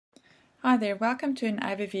Hi there, welcome to an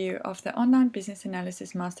overview of the Online Business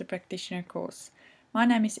Analysis Master Practitioner course. My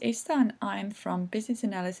name is Esther and I am from Business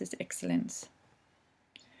Analysis Excellence.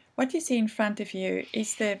 What you see in front of you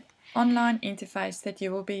is the online interface that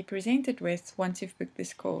you will be presented with once you've booked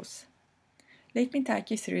this course. Let me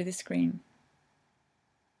take you through the screen.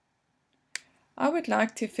 I would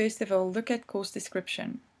like to first of all look at course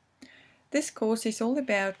description. This course is all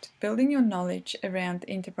about building your knowledge around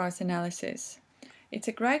enterprise analysis. It's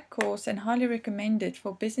a great course and highly recommended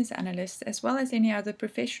for business analysts as well as any other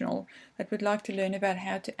professional that would like to learn about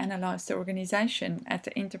how to analyze the organization at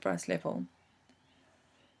the enterprise level.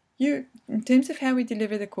 In terms of how we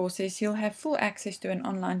deliver the courses, you'll have full access to an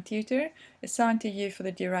online tutor assigned to you for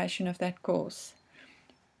the duration of that course.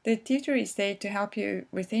 The tutor is there to help you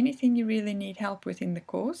with anything you really need help with in the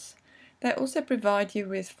course. They also provide you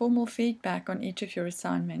with formal feedback on each of your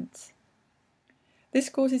assignments. This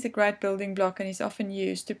course is a great building block and is often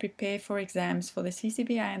used to prepare for exams for the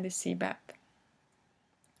CBAP and the CBAP.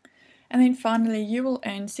 And then finally, you will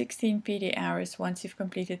earn 16 PD hours once you've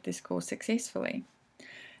completed this course successfully.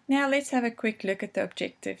 Now let's have a quick look at the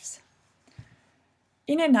objectives.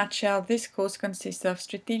 In a nutshell, this course consists of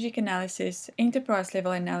strategic analysis, enterprise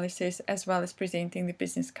level analysis, as well as presenting the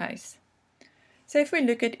business case. So if we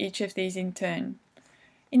look at each of these in turn,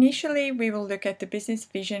 initially we will look at the business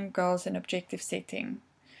vision, goals and objective setting.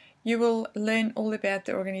 You will learn all about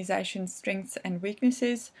the organization's strengths and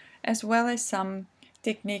weaknesses, as well as some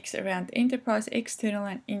techniques around enterprise external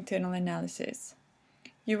and internal analysis.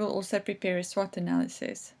 You will also prepare a SWOT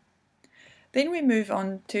analysis. Then we move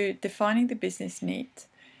on to defining the business need,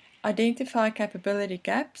 identify capability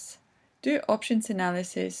gaps, do options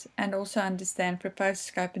analysis, and also understand proposed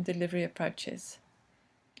scope and delivery approaches.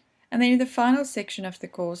 And then the final section of the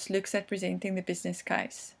course looks at presenting the business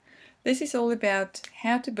case. This is all about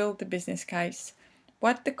how to build the business case,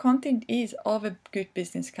 what the content is of a good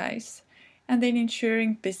business case, and then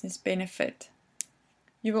ensuring business benefit.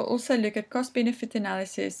 You will also look at cost-benefit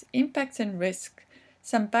analysis, impacts and risk,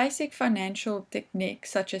 some basic financial techniques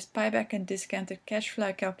such as payback and discounted cash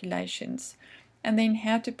flow calculations, and then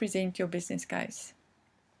how to present your business case.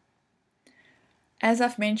 As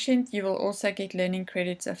I've mentioned, you will also get learning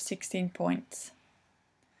credits of 16 points.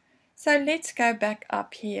 So let's go back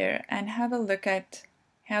up here and have a look at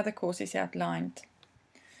how the course is outlined.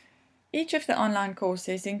 Each of the online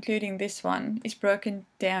courses, including this one, is broken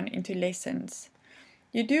down into lessons.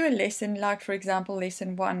 You do a lesson like, for example,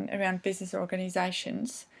 lesson 1 around business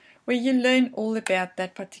organizations, where you learn all about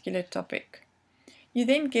that particular topic. You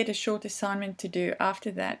then get a short assignment to do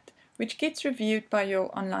after that, which gets reviewed by your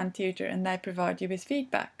online tutor and they provide you with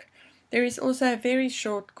feedback. There is also a very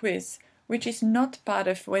short quiz, which is not part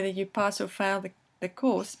of whether you pass or fail the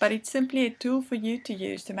course, but it's simply a tool for you to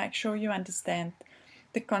use to make sure you understand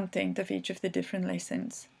the content of each of the different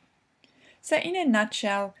lessons. So in a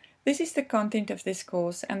nutshell, this is the content of this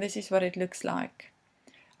course and this is what it looks like.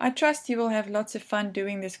 I trust you will have lots of fun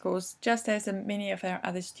doing this course, just as many of our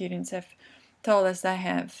other students have told us they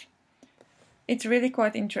have. It's really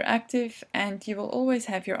quite interactive and you will always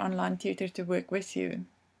have your online tutor to work with you.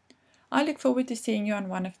 I look forward to seeing you on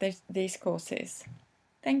one of these courses.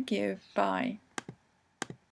 Thank you. Bye.